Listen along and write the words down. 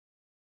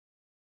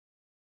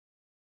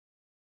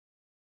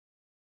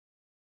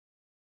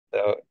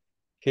So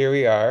here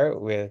we are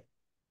with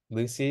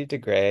Lucy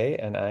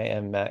Dhegrae, and I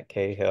am Matt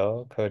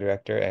Cahill,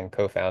 co-director and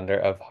co-founder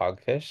of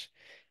Hogfish.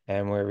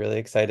 And we're really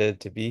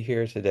excited to be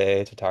here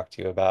today to talk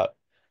to you about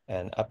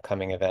an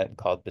upcoming event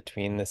called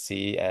Between the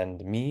Sea and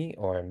Me,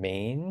 or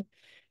Maine.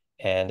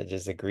 And it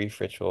is a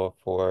grief ritual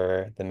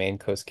for the Maine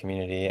coast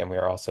community. And we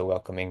are also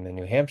welcoming the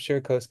New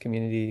Hampshire coast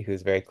community,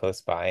 who's very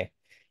close by.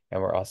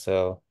 And we're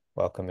also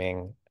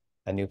welcoming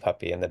a new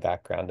puppy in the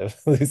background of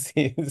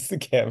Lucy's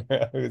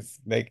camera,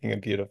 who's making a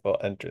beautiful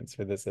entrance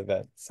for this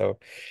event. So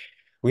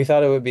we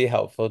thought it would be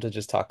helpful to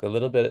just talk a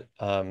little bit.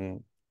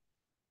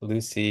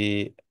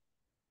 Lucy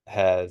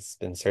has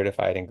been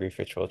certified in grief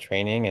ritual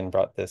training and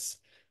brought this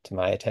to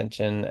my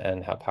attention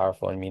and how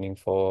powerful and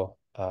meaningful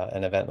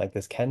an event like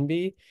this can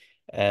be.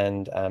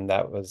 And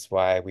that was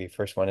why we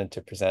first wanted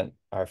to present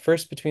our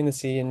first Between the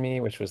Sea and Me,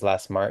 which was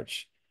last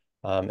March,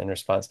 in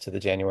response to the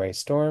January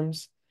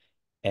storms.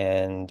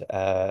 And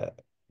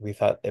we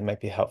thought it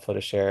might be helpful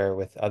to share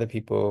with other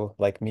people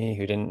like me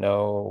who didn't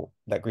know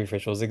that grief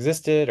rituals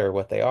existed or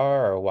what they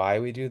are or why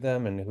we do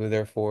them and who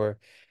they're for.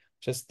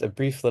 Just a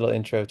brief little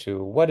intro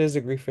to what is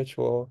a grief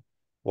ritual,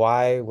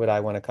 why would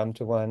I want to come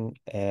to one,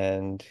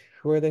 and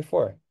who are they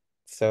for?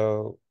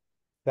 So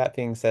that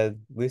being said,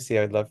 Lucy,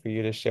 I'd love for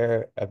you to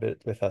share a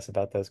bit with us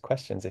about those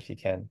questions if you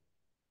can.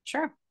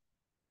 Sure.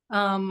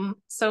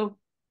 So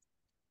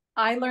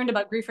I learned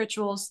about grief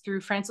rituals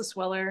through Frances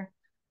Weller,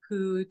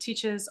 who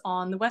teaches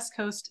on the West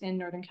Coast in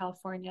Northern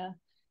California.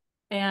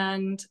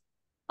 And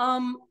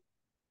um,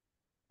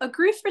 a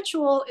grief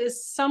ritual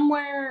is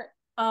somewhere,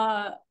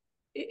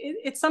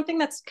 it's something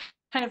that's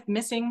kind of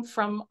missing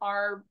from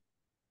our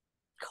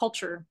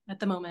culture at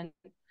the moment.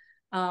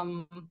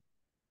 Um,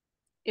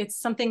 it's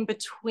something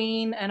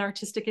between an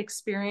artistic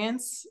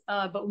experience,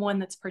 but one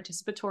that's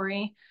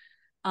participatory,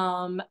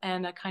 and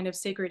a kind of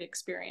sacred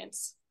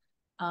experience.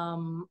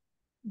 Um,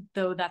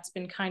 though that's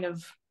been kind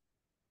of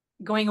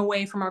going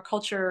away from our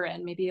culture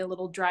and maybe a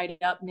little dried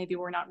up. Maybe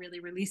we're not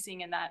really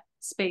releasing in that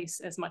space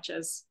as much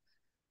as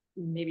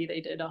maybe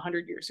they did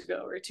 100 years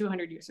ago or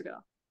 200 years ago.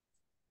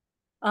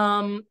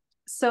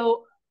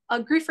 So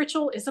a grief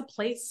ritual is a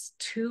place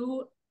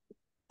to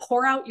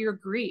pour out your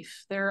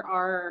grief. There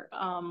are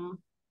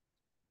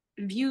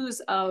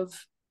views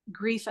of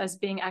grief as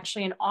being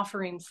actually an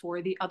offering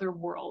for the other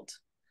world.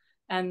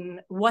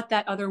 And what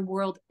that other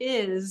world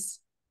is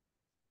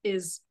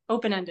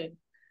open-ended.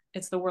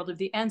 It's the world of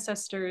the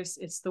ancestors.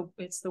 It's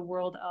the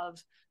world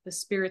of the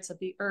spirits of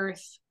the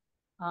earth,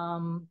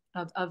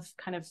 of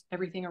kind of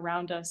everything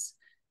around us.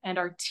 And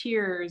our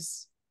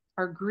tears,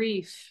 our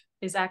grief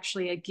is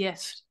actually a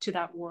gift to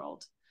that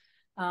world.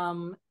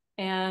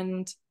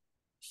 And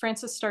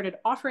Francis started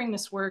offering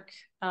this work.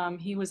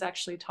 He was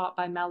actually taught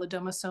by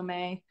Malidoma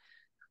Somé,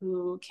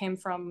 who came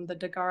from the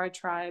Dhegrae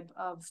tribe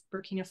of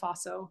Burkina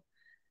Faso.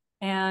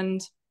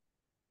 And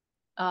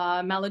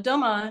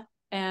Malidoma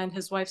and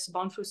his wife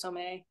Sobonfu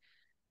Somé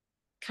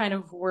kind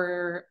of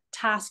were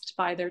tasked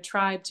by their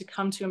tribe to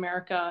come to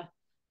America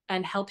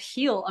and help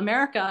heal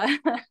America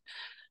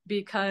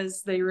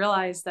because they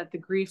realized that the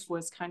grief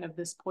was kind of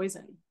this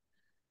poison.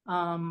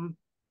 And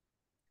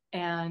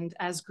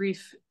as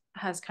grief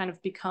has kind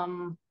of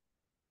become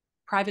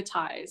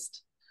privatized,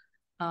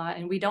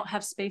 and we don't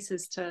have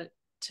spaces to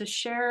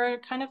share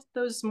kind of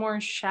those more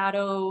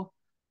shadow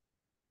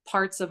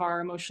parts of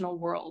our emotional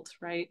world,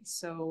 right?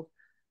 So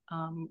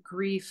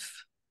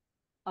grief,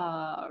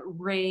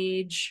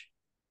 rage,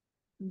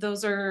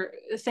 those are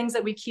things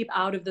that we keep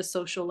out of the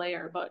social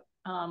layer. But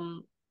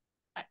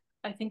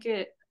I think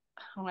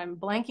I'm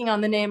blanking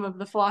on the name of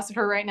the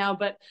philosopher right now,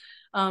 but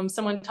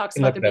someone talks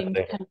You can about look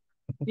there it up being, later.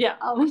 yeah,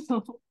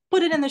 I'll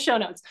put it in the show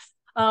notes.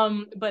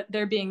 But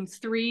there being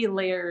three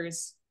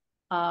layers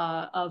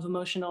of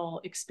emotional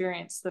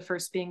experience. The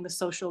first being the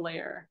social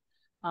layer,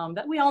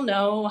 that we all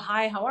know.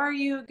 Hi, how are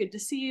you? Good to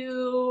see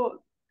you.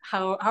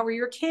 How are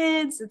your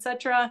kids,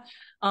 etc.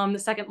 The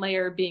second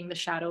layer being the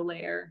shadow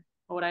layer,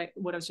 what I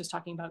was just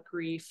talking about: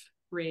 grief,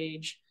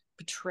 rage,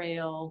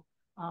 betrayal,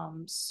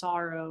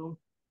 sorrow,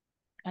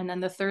 and then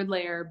the third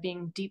layer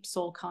being deep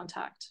soul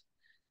contact.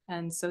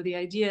 And so the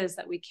idea is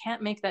that we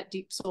can't make that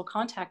deep soul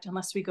contact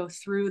unless we go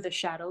through the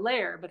shadow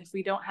layer. But if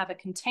we don't have a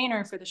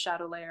container for the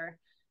shadow layer,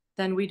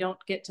 then we don't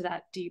get to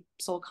that deep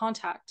soul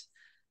contact.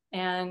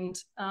 And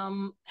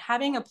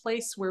having a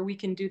place where we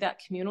can do that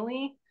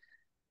communally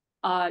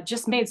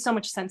just made so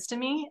much sense to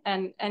me.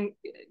 And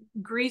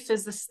grief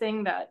is this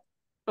thing that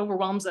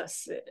overwhelms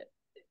us.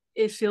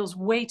 It feels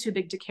way too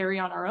big to carry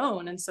on our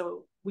own. And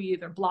so we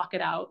either block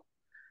it out,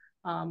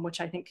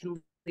 which I think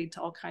can lead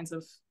to all kinds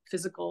of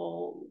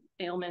physical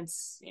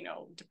ailments,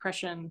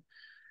 depression,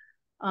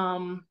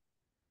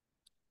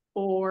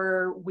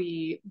 or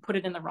we put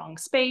it in the wrong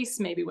space,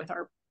 maybe with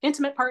our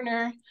intimate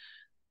partner.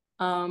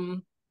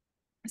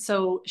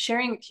 So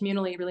sharing it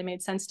communally really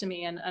made sense to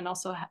me. And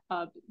also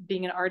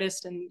being an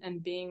artist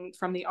and being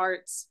from the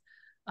arts,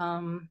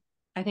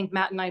 I think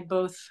Matt and I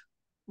both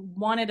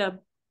wanted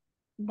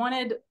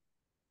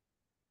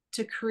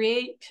to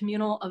create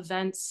communal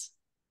events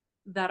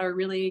that are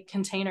really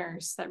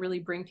containers that really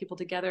bring people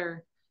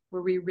together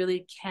where we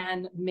really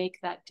can make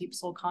that deep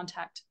soul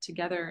contact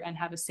together and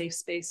have a safe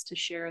space to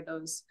share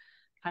those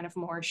kind of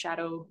more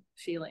shadow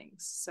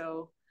feelings.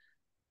 So,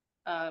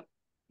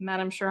 Matt,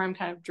 I'm sure I'm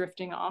kind of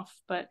drifting off,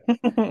 but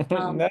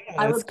No,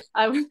 I that's would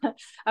I would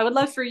I would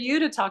love for you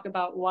to talk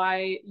about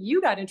why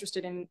you got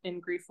interested in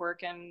grief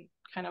work and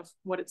kind of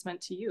what it's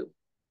meant to you.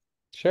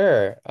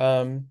 sure.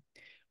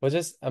 Well,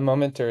 just a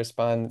moment to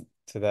respond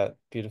to that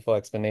beautiful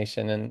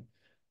explanation and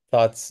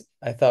thoughts.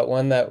 I thought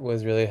one that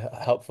was really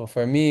helpful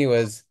for me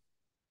was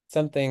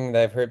something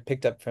that I've heard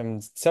picked up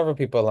from several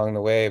people along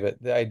the way,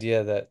 but the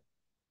idea that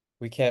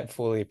we can't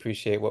fully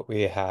appreciate what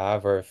we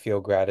have or feel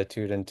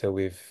gratitude until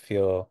we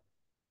feel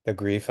the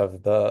grief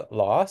of the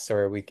loss,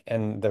 or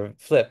and the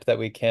flip that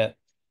we can't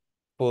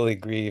fully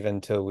grieve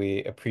until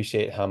we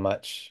appreciate how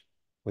much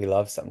we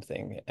love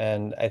something.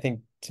 And I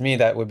think to me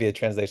that would be a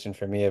translation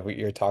for me of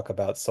your talk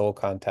about soul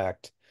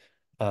contact,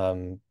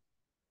 um,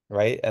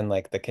 right? And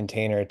like the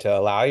container to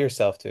allow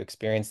yourself to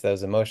experience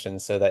those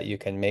emotions so that you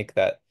can make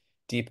that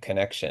deep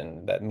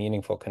connection, that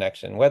meaningful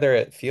connection, whether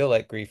it feel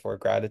like grief or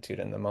gratitude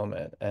in the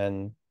moment.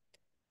 And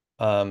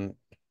um,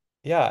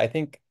 yeah, I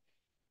think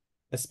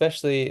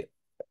especially,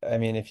 I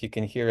mean, if you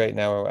can hear right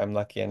now, I'm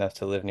lucky enough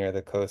to live near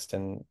the coast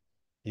and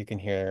you can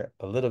hear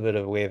a little bit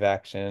of wave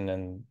action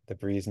and the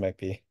breeze might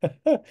be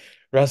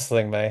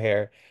rustling my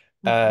hair.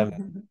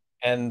 Um,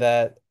 and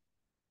that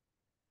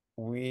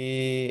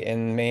we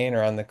in Maine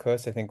or on the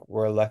coast, I think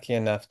we're lucky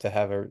enough to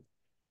have a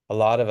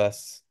lot of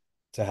us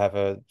to have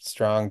a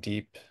strong,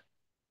 deep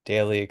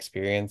daily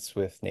experience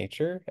with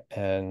nature.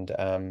 And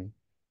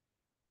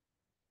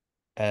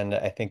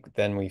I think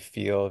then we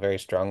feel very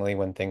strongly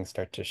when things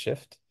start to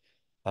shift.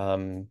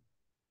 Um,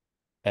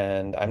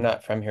 And I'm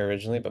not from here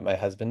originally, but my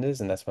husband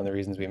is, and that's one of the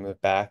reasons we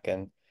moved back.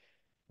 And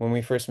when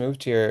we first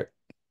moved here,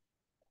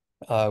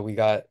 we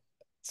got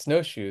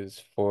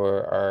snowshoes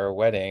for our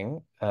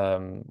wedding,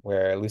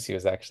 where Lucy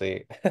was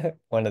actually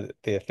one of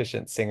the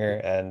efficient singer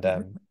and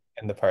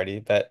in the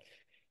party.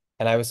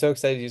 And I was so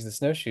excited to use the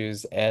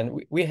snowshoes,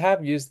 and we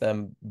have used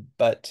them,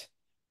 but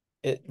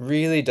it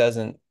really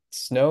doesn't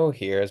snow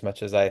here as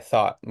much as I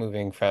thought. I'm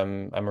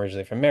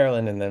originally from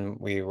Maryland, and then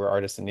we were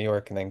artists in New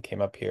York, and then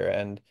came up here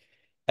and.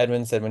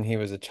 Edwin said when he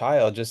was a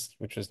child, just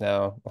which was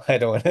now, I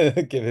don't want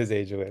to give his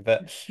age away,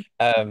 but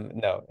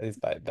no, he's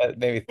fine. But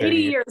maybe 80 30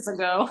 years, years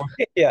ago.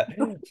 yeah,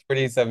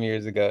 40 some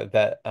years ago,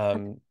 that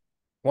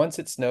once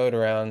it snowed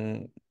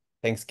around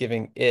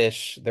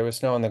Thanksgiving-ish, there was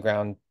snow on the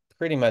ground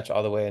pretty much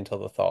all the way until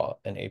the thaw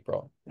in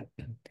April.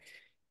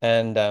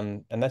 And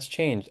that's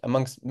changed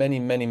amongst many,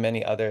 many,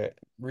 many other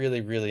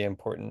really, really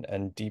important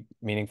and deep,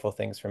 meaningful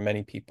things for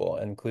many people,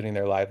 including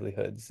their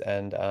livelihoods.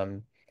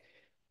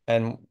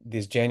 And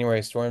these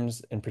January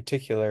storms in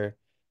particular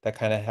that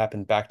kind of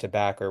happened back to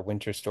back, or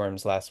winter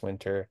storms last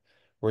winter,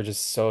 were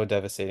just so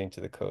devastating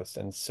to the coast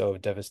and so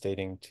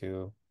devastating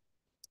to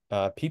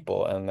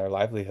people and their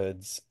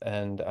livelihoods.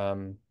 And I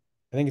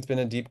think it's been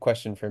a deep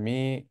question for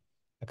me.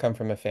 I come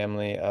from a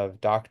family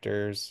of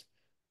doctors,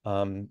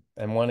 and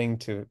wanting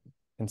to,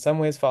 in some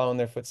ways, follow in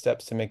their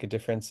footsteps to make a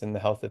difference in the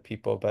health of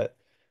people. But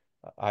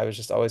I was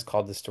just always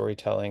called to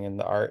storytelling in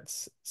the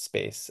arts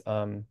space.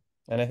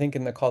 And I think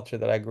in the culture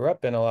that I grew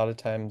up in, a lot of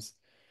times,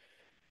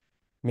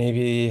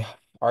 maybe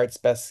art's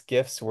best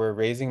gifts were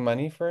raising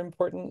money for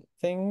important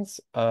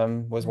things,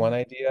 was one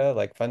idea,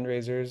 like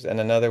fundraisers. And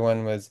another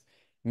one was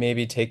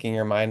maybe taking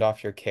your mind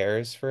off your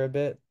cares for a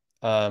bit.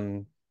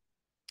 Um,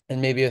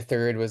 and maybe a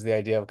third was the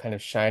idea of kind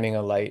of shining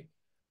a light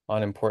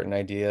on important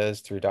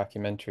ideas through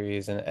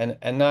documentaries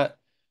and not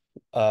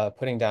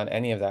putting down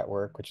any of that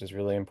work, which is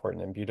really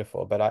important and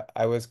beautiful. But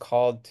I was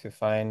called to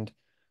find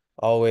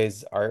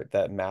always art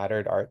that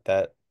mattered, art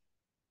that,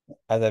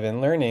 as I've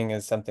been learning,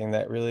 is something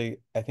that really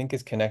I think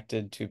is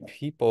connected to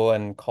people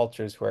and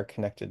cultures who are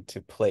connected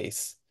to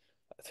place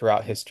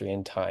throughout history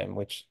and time,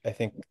 which I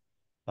think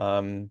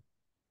um,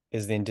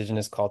 is the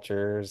indigenous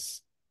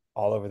cultures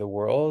all over the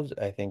world.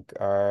 I think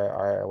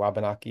our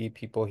Wabanaki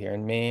people here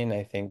in Maine.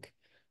 I think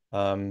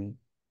um,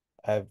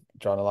 I've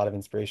drawn a lot of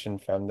inspiration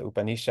from the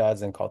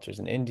Upanishads and cultures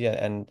in India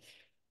and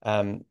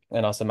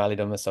also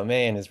Malidoma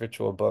Somé and his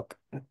ritual book.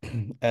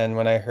 And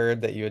when I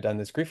heard that you had done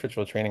this grief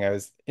ritual training, I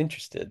was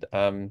interested.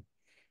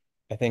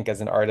 I think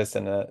as an artist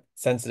and a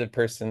sensitive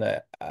person,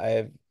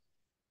 I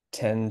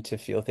tend to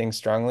feel things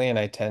strongly and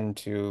I tend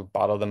to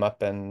bottle them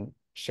up and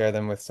share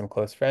them with some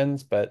close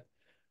friends. But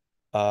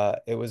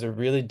it was a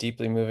really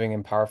deeply moving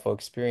and powerful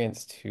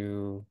experience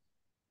to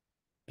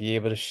be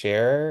able to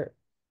share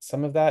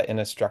some of that in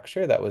a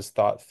structure that was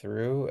thought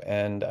through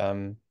and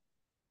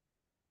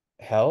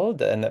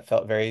held, and that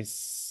felt very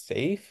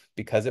safe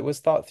because it was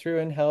thought through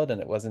and held,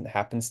 and it wasn't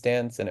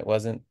happenstance and it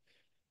wasn't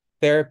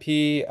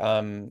therapy.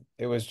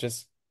 It was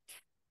just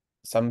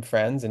some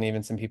friends and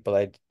even some people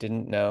I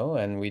didn't know.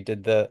 And we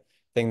did the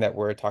thing that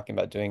we're talking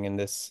about doing in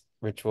this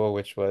ritual,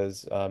 which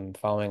was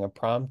following a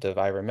prompt of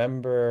I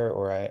remember,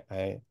 or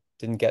I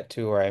didn't get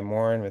to, or I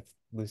mourn. With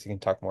Lucy can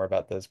talk more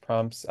about those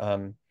prompts.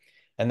 And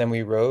then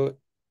we wrote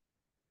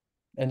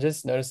and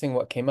just noticing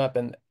what came up.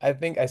 And I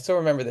think I still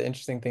remember the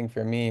interesting thing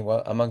for me,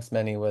 well, amongst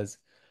many, was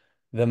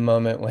the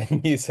moment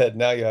when you said,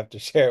 now you have to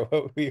share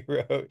what we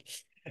wrote.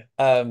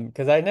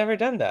 Because I'd never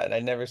done that.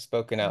 I'd never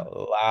spoken out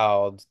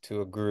loud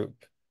to a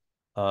group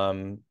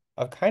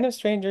of kind of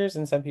strangers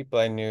and some people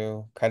I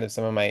knew, kind of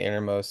some of my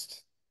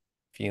innermost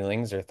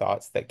feelings or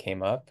thoughts that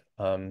came up.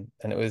 And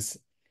it was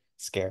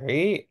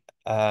scary.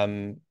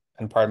 And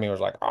part of me was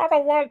like, I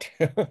don't want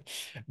to.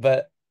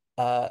 But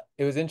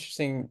it was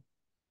interesting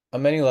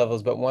on many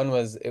levels, but one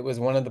was it was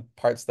one of the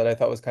parts that I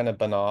thought was kind of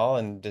banal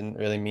and didn't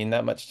really mean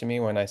that much to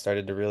me when I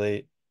started to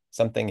really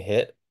something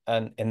hit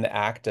and in the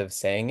act of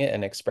saying it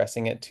and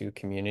expressing it to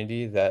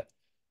community that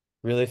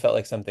really felt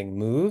like something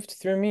moved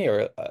through me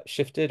or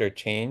shifted or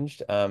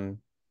changed.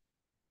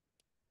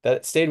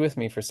 That stayed with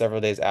me for several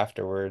days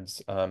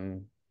afterwards.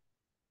 And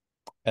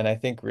I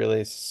think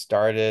really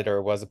started or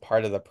was a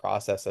part of the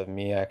process of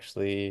me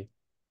actually.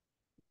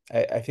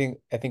 I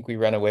think we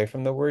run away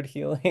from the word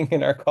healing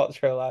in our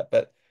culture a lot,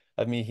 but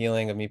of me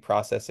healing, of me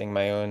processing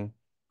my own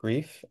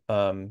grief.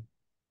 And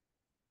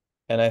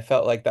I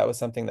felt like that was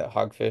something that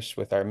Hogfish,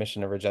 with our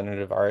mission of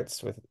regenerative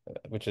arts, with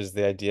which is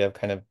the idea of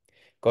kind of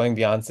going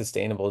beyond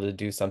sustainable to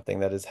do something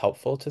that is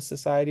helpful to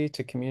society,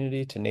 to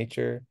community, to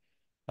nature,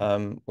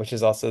 which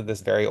is also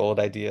this very old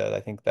idea. I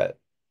think that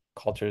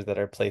cultures that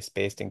are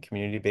place-based and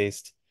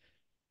community-based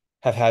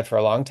have had for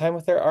a long time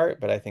with their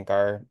art, but I think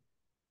our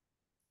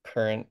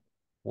current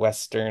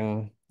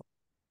Western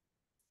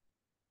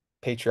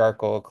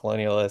patriarchal,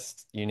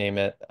 colonialist, you name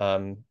it,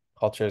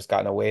 culture has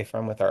gotten away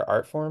from with our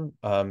art form.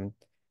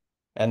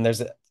 And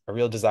there's a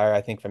real desire,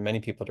 I think, for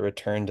many people to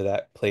return to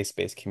that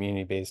place-based,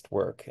 community-based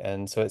work.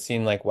 And so it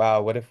seemed like,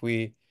 wow, what if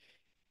we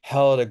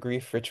held a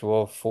grief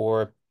ritual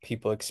for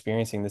people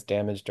experiencing this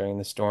damage during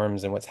the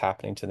storms and what's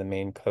happening to the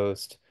Maine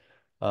coast,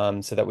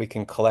 so that we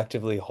can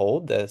collectively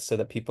hold this, so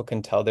that people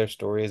can tell their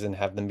stories and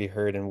have them be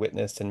heard and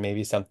witnessed, and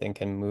maybe something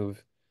can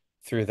move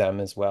through them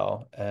as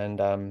well.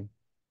 And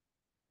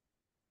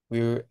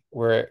we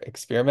were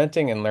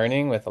experimenting and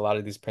learning with a lot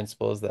of these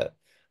principles that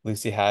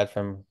Lucy had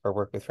from her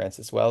work with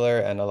Francis Weller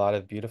and a lot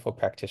of beautiful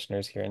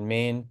practitioners here in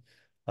Maine,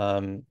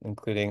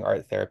 including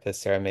art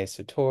therapist Sarah May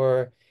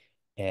Sutor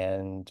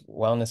and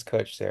wellness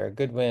coach Sarah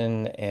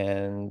Goodwin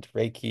and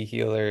Reiki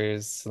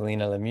healers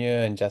Selena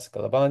Lemieux and Jessica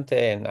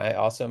Labonte. And I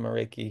also am a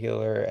Reiki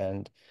healer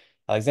and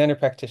Alexander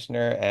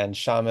practitioner and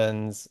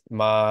shamans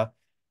Ma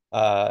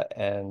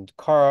and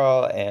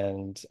Carl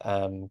and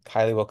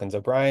Kylie Wilkins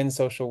O'Brien,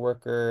 social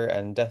worker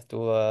and death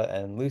doula,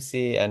 and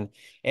Lucy and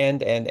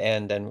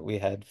we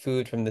had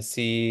food from the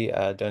sea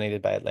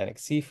donated by Atlantic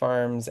Sea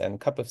Farms and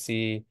Cup of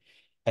Sea,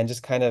 and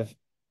just kind of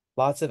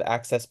lots of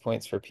access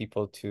points for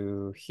people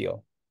to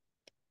heal.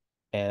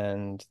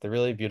 And the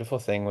really beautiful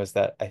thing was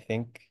that I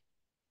think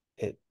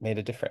it made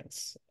a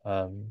difference.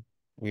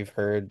 We've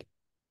heard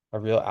a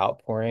real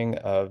outpouring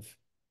of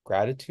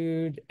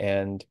gratitude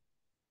and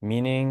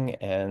meaning,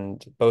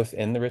 and both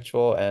in the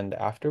ritual and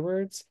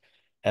afterwards.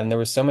 And there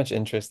was so much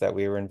interest that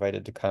we were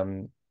invited to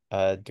come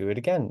do it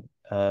again.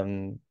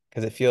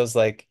 Because it feels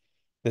like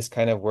this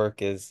kind of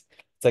work is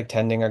it's like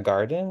tending a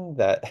garden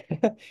that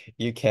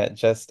you can't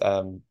just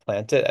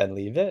plant it and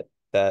leave it,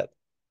 that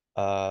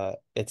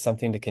it's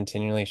something to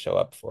continually show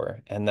up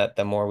for, and that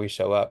the more we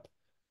show up,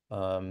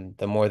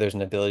 the more there's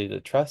an ability to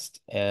trust,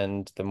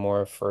 and the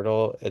more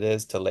fertile it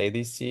is to lay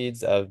these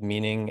seeds of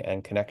meaning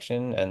and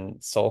connection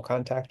and soul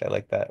contact. I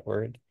like that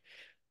word.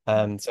 So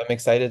I'm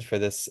excited for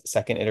this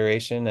second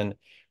iteration and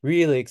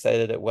really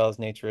excited at Wells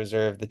Nature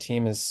Reserve. The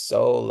team is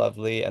so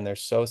lovely and they're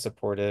so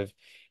supportive,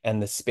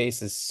 and the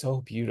space is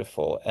so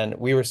beautiful. And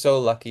we were so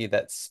lucky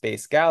that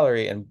Space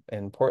Gallery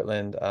in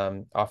Portland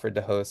offered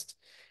to host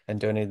and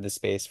donated the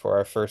space for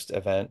our first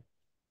event,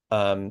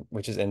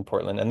 which is in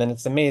Portland. And then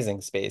it's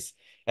amazing space.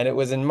 And it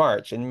was in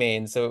March in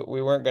Maine, so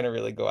we weren't going to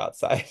really go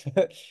outside.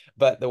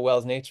 But the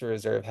Wells Nature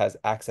Reserve has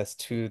access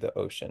to the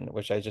ocean,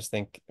 which I just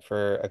think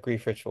for a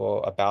grief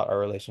ritual about our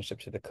relationship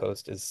to the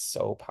coast is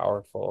so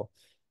powerful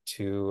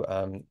to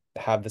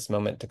have this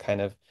moment to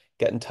kind of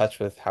get in touch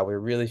with how we're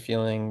really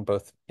feeling,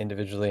 both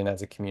individually and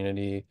as a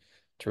community,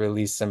 to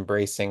release some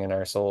bracing in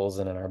our souls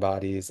and in our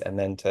bodies, and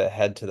then to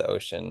head to the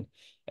ocean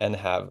and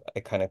have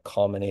a kind of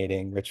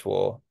culminating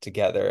ritual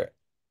together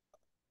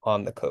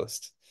on the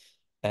coast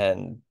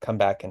and come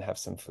back and have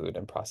some food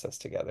and process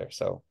together.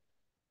 So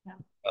Yeah.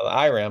 well,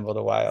 I rambled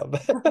a while,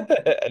 but any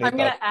thoughts? I'm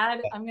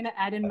gonna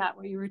add in, Matt,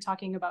 what you were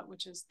talking about,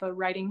 which is the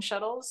writing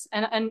shuttles.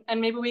 And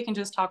maybe we can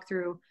just talk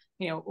through,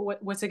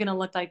 what's it gonna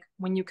look like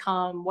when you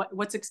come,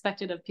 what's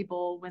expected of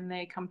people when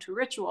they come to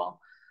ritual.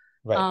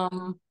 Right.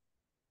 Um,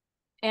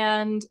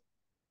 and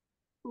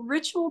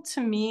ritual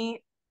to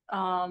me,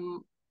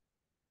 um,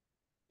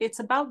 it's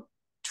about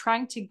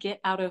trying to get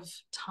out of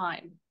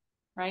time,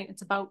 right?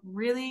 It's about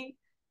really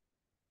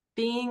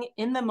being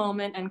in the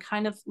moment and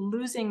kind of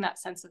losing that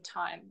sense of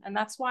time. And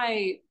that's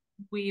why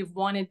we've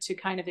wanted to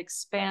kind of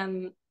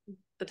expand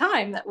the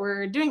time that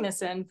we're doing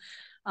this in,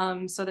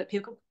 so that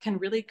people can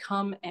really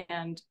come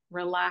and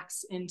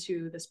relax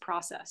into this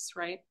process,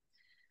 right?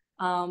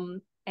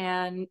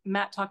 And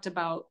Matt talked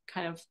about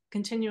kind of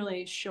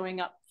continually showing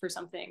up for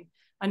something.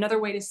 Another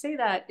way to say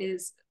that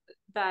is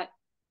that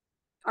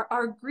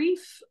our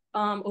grief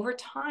over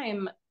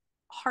time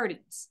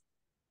hardens,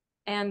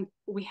 and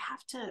we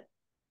have to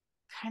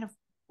kind of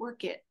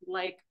work it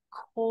like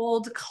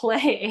cold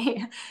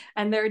clay.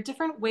 And there are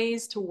different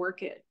ways to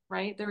work it,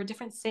 right? There are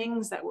different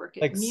things that work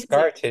it. Like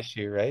scar Music.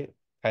 tissue, right?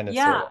 Kind of,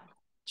 sort Yeah, of.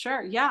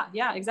 sure. Yeah,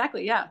 yeah,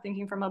 exactly. Yeah.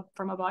 Thinking from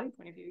a body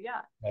point of view.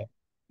 Yeah. Right.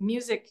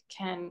 Music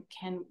can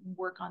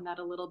work on that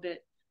a little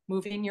bit.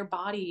 Moving your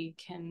body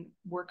can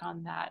work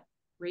on that.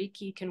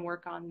 Reiki can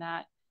work on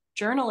that.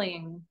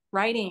 Journaling,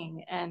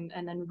 writing, and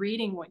then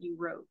reading what you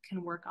wrote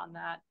can work on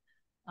that.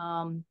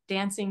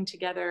 Dancing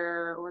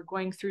together or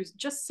going through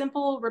just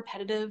simple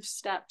repetitive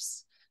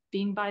steps,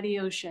 being by the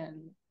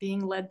ocean, being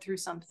led through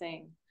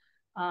something.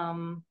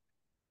 Um,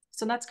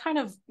 so that's kind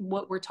of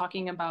what we're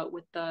talking about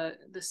with the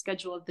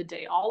schedule of the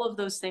day. All of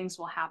those things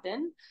will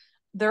happen.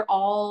 They're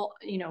all,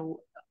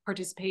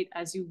 participate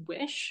as you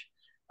wish.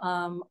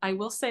 I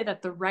will say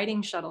that the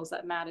writing shuttles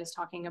that Matt is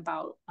talking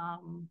about,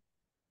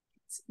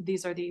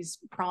 these are these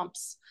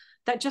prompts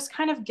that just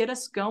kind of get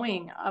us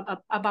going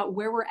about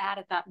where we're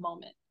at that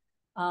moment.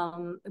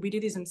 We do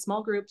these in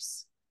small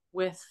groups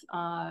with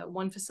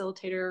one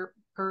facilitator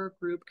per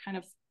group, kind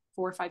of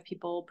 4 or 5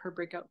 people per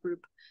breakout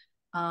group.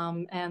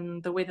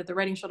 And the way that the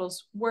writing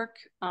shuttles work,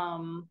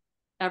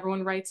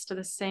 everyone writes to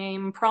the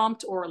same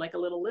prompt or like a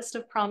little list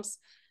of prompts.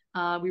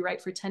 We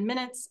write for 10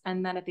 minutes,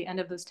 and then at the end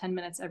of those 10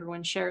 minutes,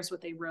 everyone shares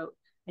what they wrote.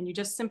 And you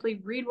just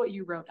simply read what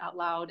you wrote out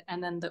loud.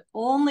 And then the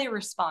only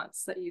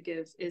response that you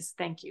give is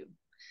thank you.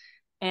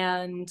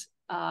 And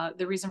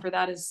the reason for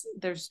that is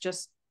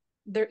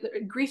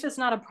grief is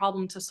not a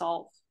problem to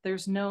solve.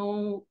 There's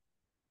no,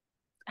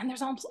 and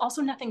there's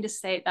also nothing to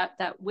say.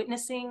 That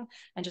witnessing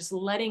and just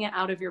letting it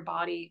out of your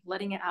body,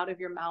 letting it out of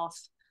your mouth,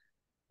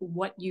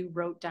 what you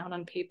wrote down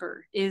on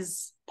paper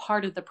is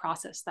part of the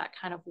process that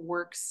kind of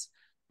works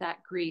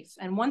that grief.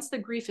 And once the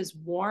grief is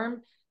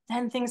warm,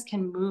 then things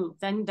can move.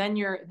 Then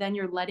you're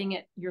letting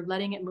it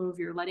move,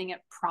 you're letting it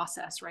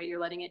process, right? You're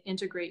letting it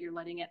integrate, you're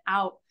letting it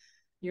out,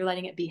 you're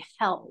letting it be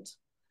held.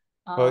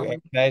 Well, Um, can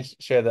I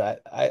share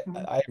that?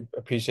 mhm. I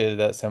appreciated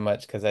that so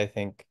much because I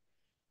think,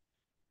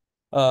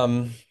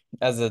 um,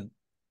 as a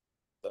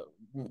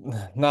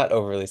not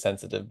overly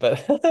sensitive,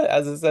 but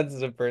as a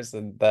sensitive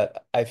person,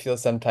 that I feel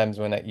sometimes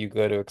when you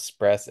go to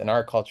express in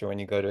our culture, when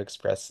you go to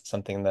express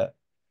something that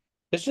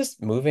is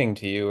just moving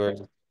to you, or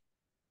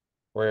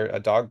where a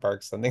dog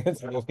barks, something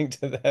that's moving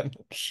to them.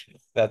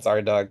 That's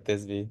our dog,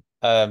 Thisbe.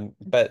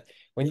 But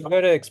when you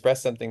go to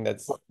express something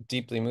that's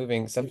deeply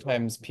moving,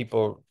 sometimes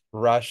people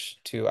rush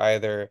to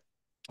either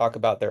talk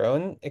about their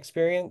own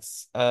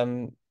experience,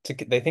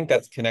 they think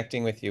that's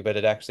connecting with you, but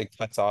it actually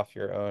cuts off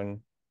your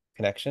own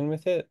connection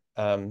with it.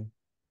 Yeah.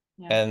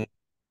 And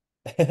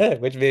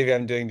which maybe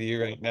I'm doing to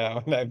you right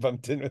now, and I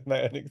bumped in with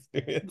my own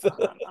experience.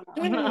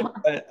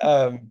 But,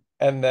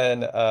 and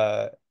then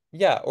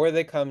yeah, or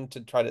they come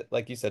to try to,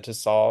 like you said, to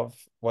solve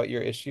what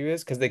your issue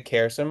is because they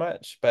care so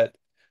much. But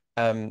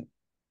um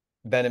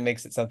then it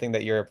makes it something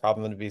that you're a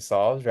problem to be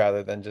solved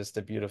rather than just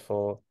a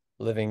beautiful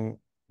living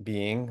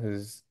being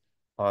who's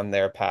on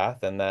their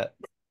path, and that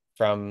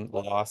from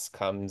loss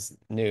comes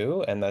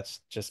new, and that's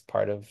just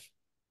part of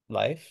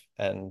life,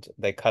 and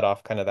they cut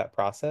off kind of that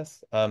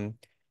process.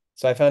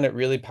 So I found it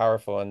really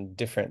powerful and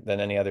different than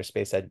any other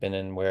space I'd been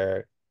in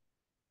where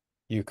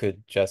you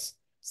could just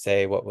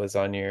say what was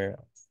on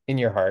in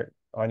your heart,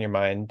 on your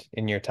mind,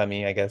 in your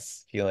tummy, I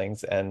guess,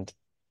 feelings, and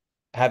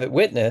have it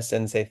witness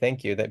and say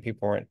thank you that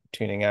people weren't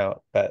tuning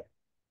out, but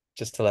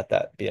just to let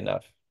that be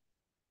enough.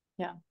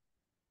 Yeah.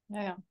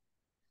 Yeah. Yeah.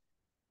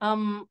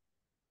 Um,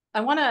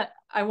 I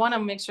wanna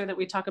make sure that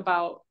we talk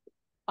about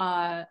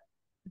uh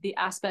the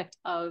aspect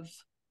of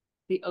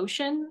the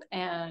ocean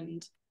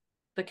and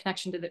the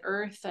connection to the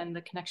earth and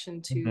the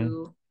connection Hmm.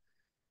 to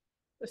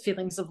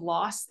feelings of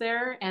loss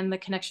there and the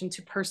connection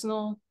to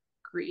personal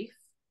grief.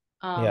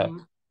 Yeah.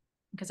 Um,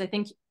 because I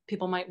think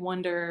people might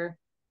wonder,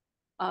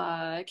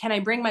 can I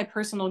bring my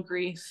personal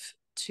grief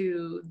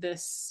to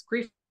this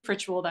grief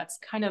ritual that's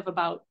kind of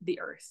about the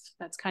earth,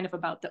 that's kind of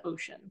about the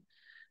ocean?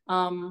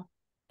 Um,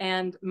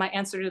 and my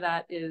answer to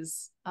that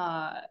is,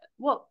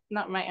 well,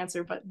 not my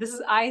answer, but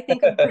I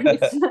think of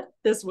grief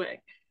this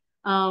way.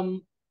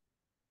 Um,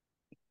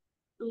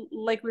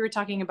 like we were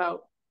talking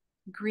about,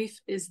 grief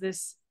is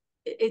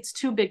it's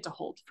too big to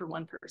hold for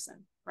one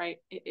person, right?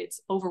 It's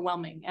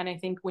overwhelming. And I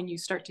think when you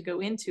start to go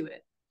into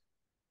it,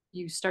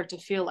 you start to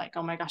feel like,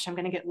 oh my gosh, I'm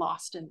going to get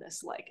lost in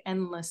this like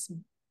endless,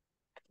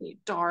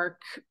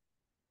 dark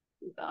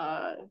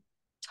uh,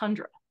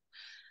 tundra.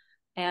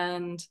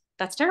 And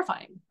that's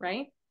terrifying,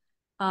 right?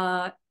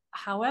 Uh,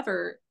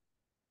 However,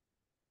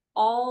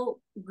 all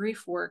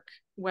grief work,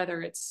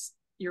 whether it's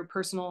your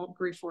personal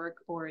grief work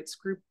or it's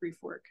group grief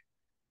work,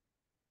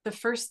 the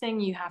first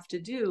thing you have to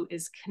do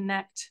is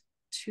connect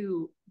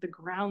to the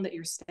ground that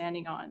you're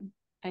standing on.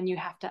 And you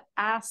have to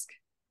ask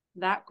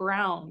that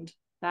ground,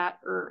 that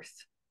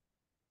earth,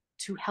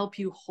 to help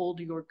you hold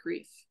your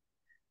grief.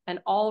 And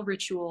all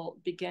ritual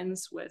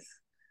begins with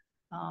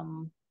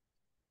um,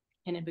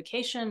 an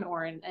invocation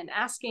or an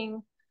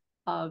asking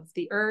of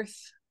the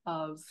earth,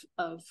 of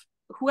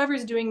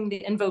whoever's doing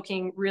the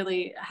invoking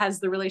really has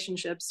the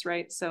relationships,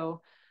 right?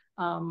 So,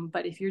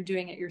 but if you're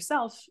doing it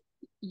yourself,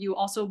 you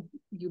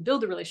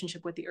build a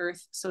relationship with the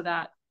earth so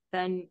that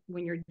then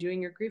when you're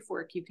doing your grief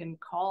work, you can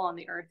call on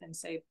the earth and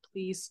say,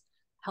 please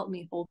help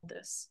me hold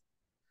this.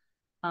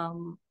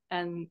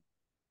 And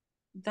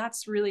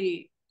that's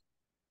really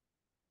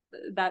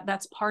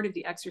that's part of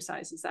the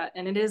exercise, is that,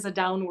 and it is a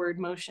downward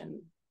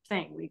motion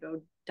thing. We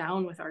go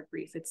down with our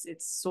grief.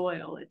 It's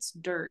soil, it's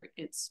dirt,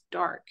 it's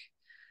dark,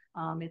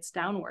 it's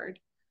downward.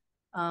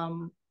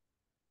 Um,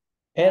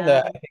 And and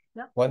I think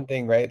yeah, one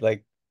thing, right?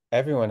 Like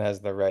everyone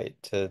has the right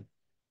to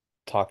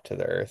talk to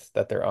the earth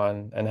that they're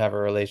on and have a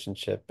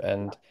relationship.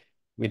 And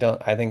we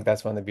don't, I think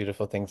that's one of the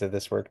beautiful things of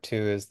this work too,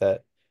 is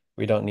that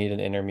we don't need an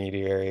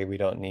intermediary. We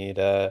don't need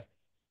a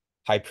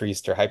high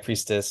priest or high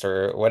priestess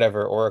or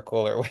whatever,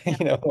 oracle or,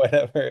 yeah,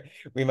 whatever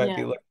we might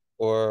be yeah, looking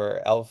for,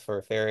 or elf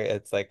or fairy.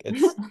 It's like,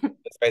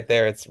 it's right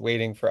there. It's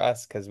waiting for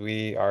us because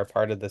we are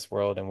part of this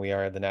world and we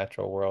are the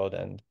natural world.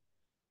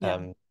 yeah,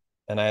 Um,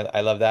 and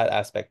I love that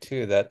aspect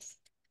too, that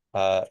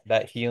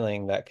that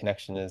healing, that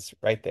connection is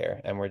right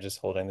there. And we're just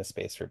holding the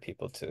space for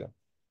people to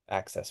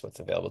access what's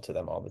available to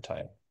them all the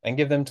time and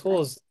give them right,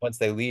 tools once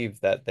they leave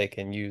that they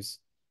can use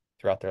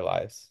throughout their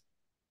lives.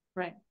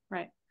 right,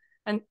 right.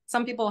 And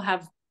some people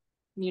have,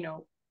 you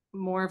know,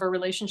 more of a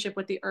relationship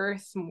with the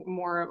earth,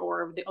 more,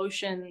 or the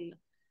ocean,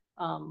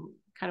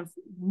 kind of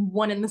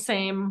one and the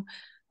same,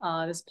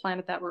 this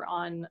planet that we're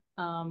on,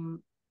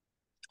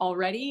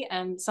 already.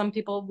 And some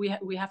people,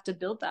 we have to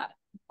build that.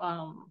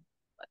 Um,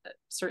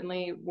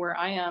 Certainly where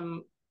I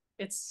am,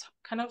 it's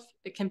kind of,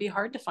 it can be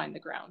hard to find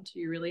the ground.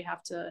 You really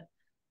have to,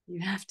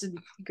 you have to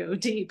go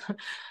deep.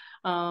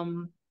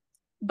 Um,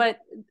 but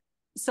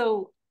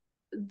so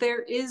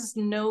there is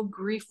no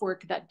grief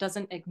work that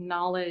doesn't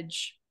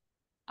acknowledge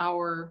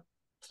our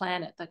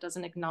planet, that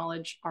doesn't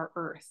acknowledge our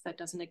earth, that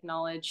doesn't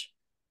acknowledge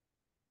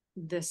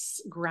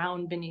this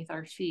ground beneath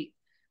our feet.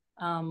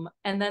 And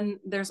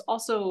then there's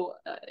also,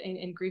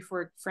 in grief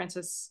work,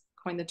 Francis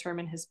coined the term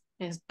in his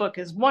book,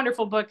 his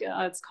wonderful book.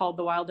 It's called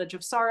The Wild Edge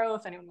of Sorrow.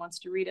 If anyone wants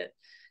to read it,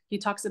 he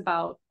talks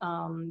about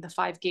the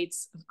five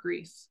gates of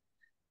grief.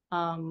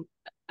 Um,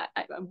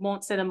 I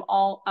won't say them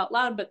all out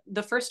loud, but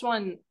the first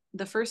one,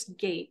 the first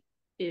gate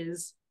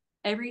is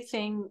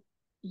everything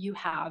you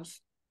have,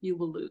 you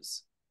will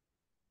lose.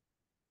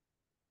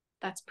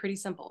 That's pretty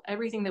simple.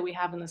 Everything that we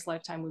have in this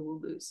lifetime, we will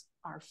lose: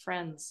 our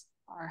friends,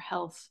 our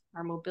health,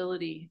 our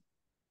mobility,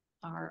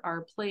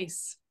 our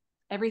place.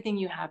 Everything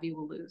you have, you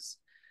will lose.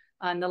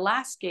 And the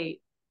last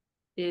gate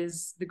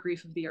is the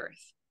grief of the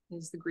earth,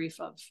 is the grief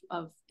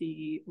of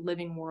the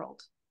living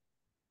world.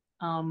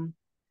 Um,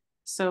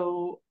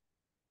 so,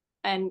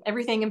 and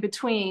everything in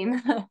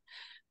between,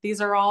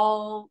 these are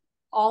all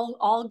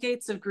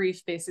gates of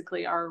grief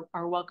basically are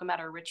welcome at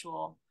our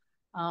ritual.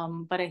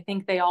 But I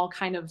think they all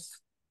kind of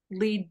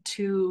lead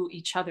to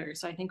each other.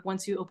 So I think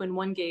once you open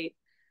one gate,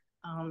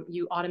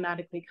 you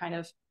automatically kind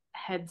of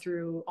head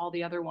through all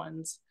the other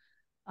ones.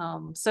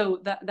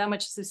 So that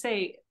much is to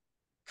say,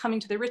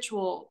 coming to the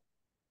ritual,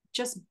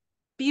 just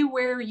be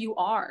where you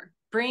are.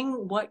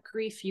 Bring what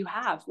grief you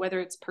have, whether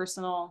it's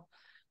personal,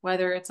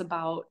 whether it's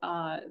about,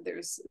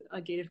 there's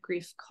a gate of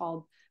grief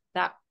called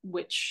that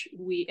which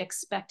we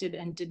expected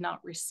and did not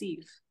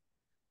receive.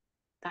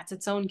 That's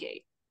its own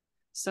gate.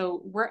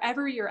 So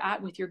wherever you're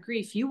at with your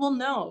grief, you will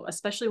know,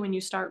 especially when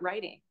you start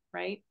writing,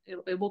 right?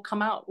 It will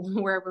come out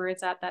wherever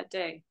it's at that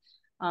day.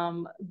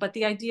 But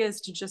the idea is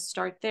to just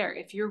start there.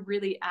 If you're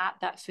really at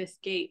that fifth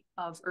gate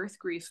of earth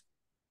grief,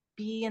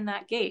 be in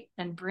that gate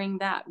and bring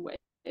that with.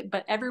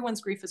 But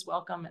everyone's grief is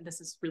welcome. And this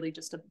is really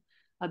just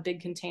a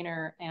big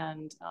container.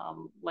 And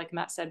like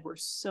Matt said, we're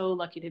so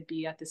lucky to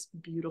be at this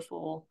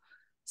beautiful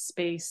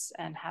space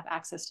and have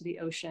access to the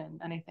ocean.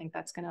 And I think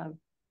that's going to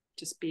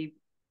just be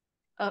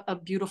a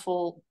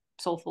beautiful,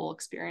 soulful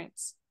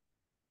experience.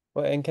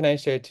 Well, and can I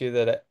share too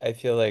that I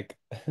feel like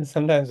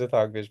sometimes with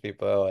Hogfish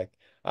people are like,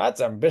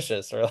 that's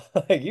ambitious, or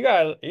like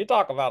you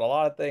talk about a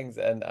lot of things.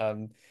 And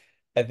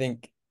I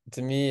think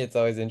to me it's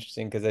always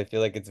interesting because I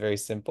feel like it's very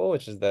simple,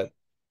 which is that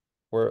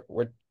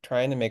we're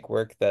trying to make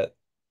work that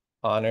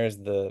honors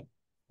the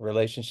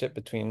relationship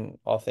between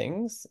all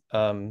things.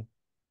 But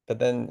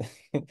then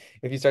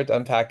if you start to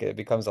unpack it, it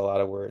becomes a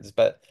lot of words.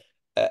 But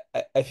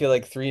I feel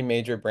like three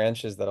major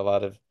branches that a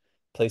lot of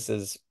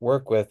places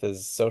work with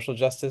is social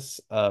justice,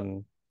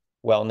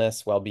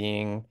 wellness,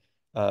 well-being,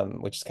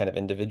 which is kind of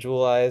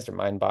individualized or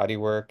mind-body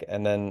work,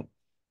 and then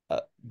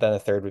a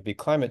third would be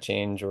climate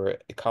change or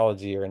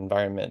ecology or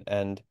environment.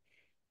 And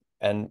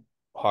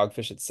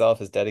Hogfish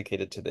itself is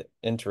dedicated to the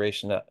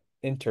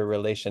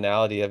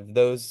interrelationality of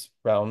those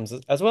realms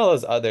as well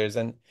as others.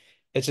 And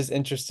it's just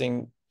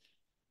interesting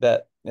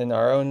that in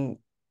our own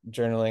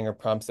journaling or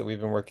prompts that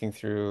we've been working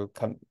through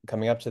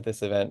coming up to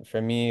this event,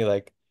 for me,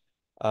 like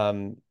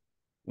um,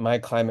 my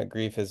climate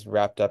grief is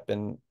wrapped up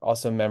in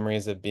also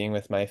memories of being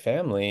with my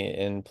family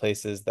in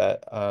places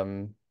that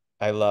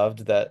I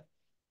loved, that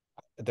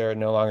there are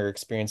no longer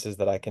experiences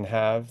that I can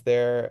have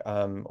there,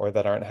 or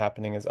that aren't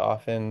happening as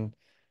often.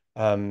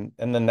 And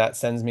then that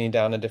sends me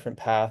down a different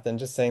path, and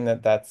just saying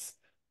that that's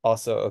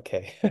also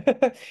okay.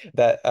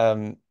 That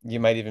you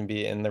might even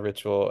be in the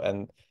ritual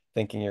and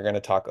thinking you're going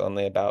to talk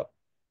only about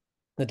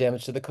the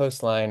damage to the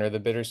coastline or the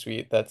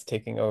bittersweet that's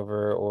taking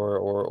over,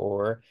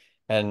 or,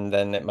 and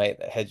then it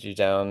might head you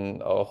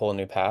down a whole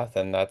new path,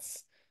 and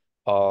that's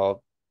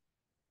all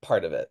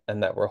part of it,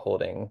 and that we're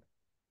holding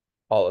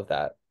all of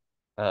that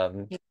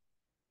um,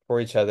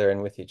 for each other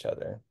and with each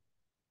other.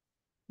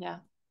 Yeah,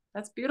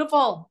 that's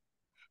beautiful.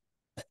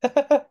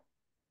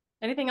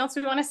 Anything else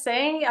we want to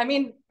say? I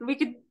mean,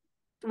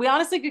 we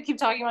honestly could keep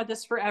talking about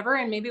this forever,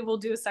 and maybe we'll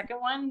do a second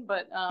one,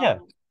 but Yeah.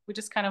 we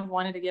just kind of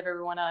wanted to give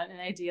everyone an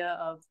idea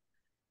of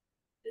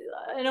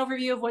an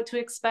overview of what to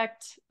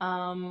expect,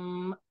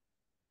 kind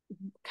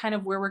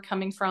of where we're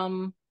coming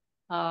from,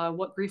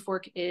 what grief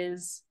work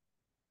is.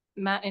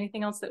 Matt,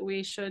 anything else that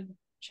we should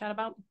chat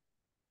about?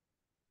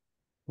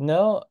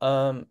 No,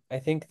 I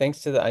think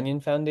thanks to the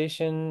Onion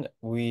Foundation,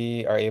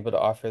 we are able to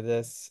offer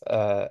this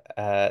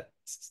at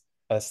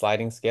a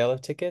sliding scale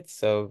of tickets.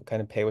 So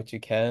kind of pay what you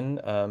can.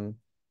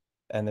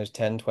 And there's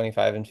 10,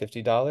 25, and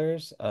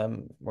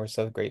 $50. We're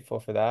so grateful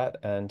for that.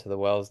 And to the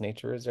Wells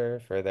Nature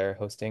Reserve for their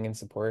hosting and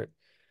support.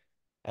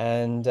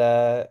 And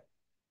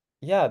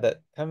yeah,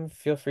 that come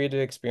feel free to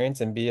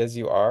experience and be as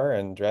you are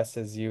and dress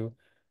as you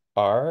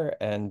are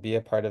and be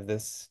a part of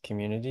this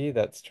community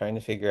that's trying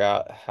to figure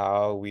out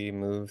how we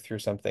move through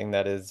something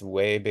that is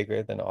way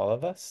bigger than all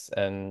of us.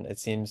 And it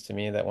seems to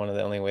me that one of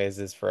the only ways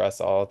is for us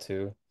all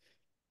to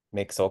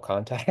make soul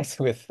contact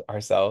with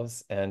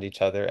ourselves and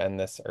each other and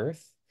this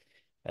earth.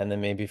 And then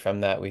maybe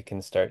from that we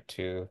can start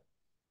to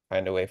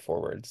find a way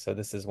forward. So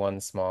this is one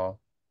small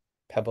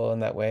pebble in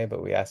that way,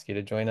 but we ask you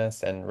to join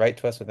us and write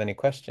to us with any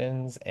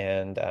questions.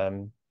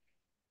 And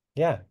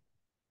yeah,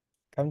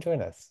 come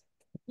join us.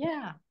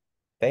 Yeah.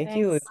 Thank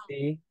you, Thanks.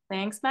 Lucy.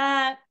 Thanks,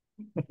 Matt.